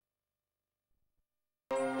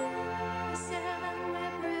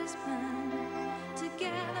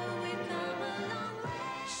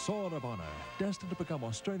destined to become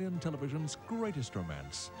Australian television's greatest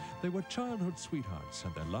romance. They were childhood sweethearts,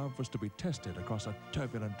 and their love was to be tested across a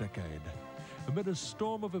turbulent decade. Amid a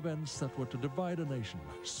storm of events that were to divide a nation,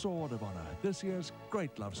 Sword of Honour, this year's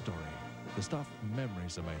great love story. The stuff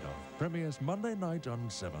memories are made of. Premieres Monday night on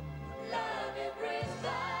 7. Love you,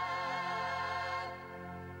 Brisbane.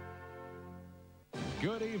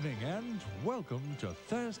 Good evening and welcome to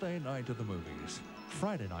Thursday night at the movies.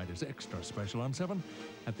 Friday night is extra special on 7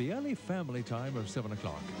 at the early family time of 7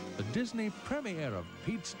 o'clock. The Disney premiere of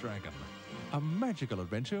Pete's Dragon, a magical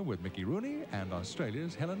adventure with Mickey Rooney and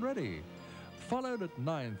Australia's Helen Reddy. Followed at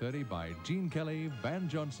 9:30 by Gene Kelly, Van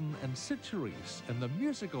Johnson and Sid Charisse in the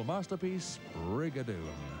musical masterpiece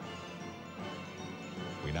Brigadoon.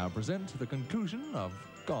 We now present the conclusion of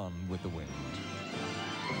Gone with the Wind.